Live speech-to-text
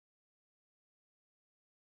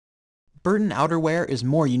Burton Outerwear is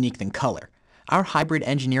more unique than color. Our hybrid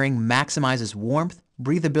engineering maximizes warmth,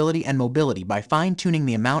 breathability, and mobility by fine-tuning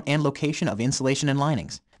the amount and location of insulation and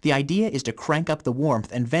linings. The idea is to crank up the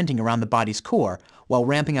warmth and venting around the body's core while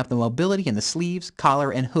ramping up the mobility in the sleeves,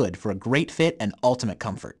 collar, and hood for a great fit and ultimate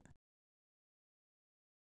comfort.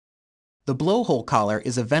 The blowhole collar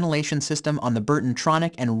is a ventilation system on the Burton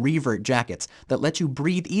Tronic and Revert jackets that lets you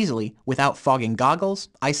breathe easily without fogging goggles,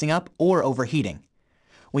 icing up, or overheating.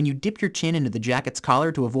 When you dip your chin into the jacket's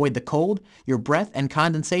collar to avoid the cold, your breath and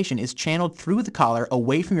condensation is channeled through the collar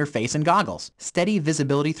away from your face and goggles. Steady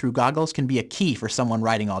visibility through goggles can be a key for someone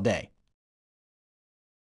riding all day.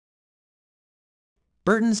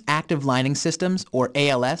 Burton's active lining systems, or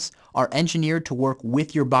ALS, are engineered to work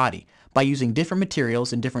with your body by using different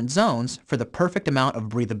materials in different zones for the perfect amount of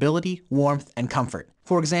breathability, warmth, and comfort.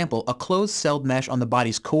 For example, a closed-celled mesh on the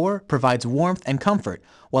body's core provides warmth and comfort,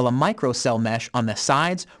 while a microcell mesh on the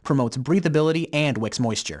sides promotes breathability and wicks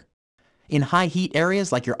moisture. In high-heat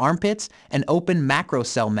areas like your armpits, an open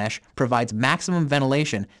macrocell mesh provides maximum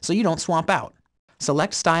ventilation so you don't swamp out.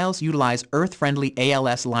 Select styles utilize earth-friendly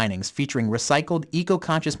ALS linings featuring recycled,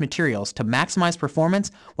 eco-conscious materials to maximize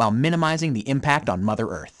performance while minimizing the impact on Mother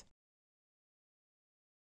Earth.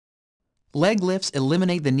 Leg lifts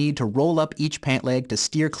eliminate the need to roll up each pant leg to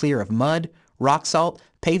steer clear of mud, rock salt,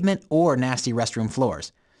 pavement, or nasty restroom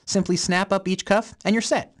floors. Simply snap up each cuff and you're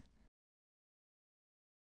set.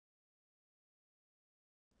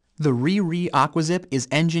 The Re AquaZip is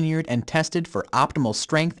engineered and tested for optimal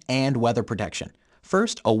strength and weather protection.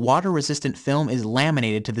 First, a water-resistant film is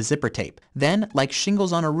laminated to the zipper tape. Then, like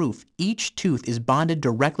shingles on a roof, each tooth is bonded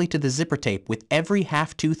directly to the zipper tape with every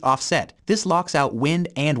half tooth offset. This locks out wind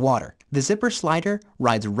and water. The zipper slider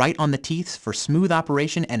rides right on the teeth for smooth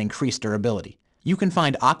operation and increased durability. You can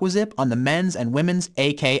find AquaZip on the men's and women's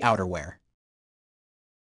AK outerwear.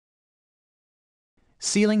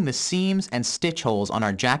 Sealing the seams and stitch holes on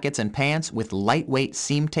our jackets and pants with lightweight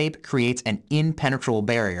seam tape creates an impenetrable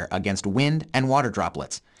barrier against wind and water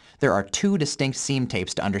droplets. There are two distinct seam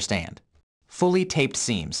tapes to understand. Fully taped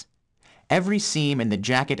seams. Every seam in the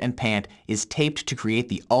jacket and pant is taped to create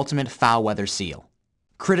the ultimate foul weather seal.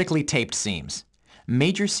 Critically taped seams.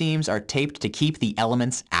 Major seams are taped to keep the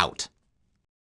elements out.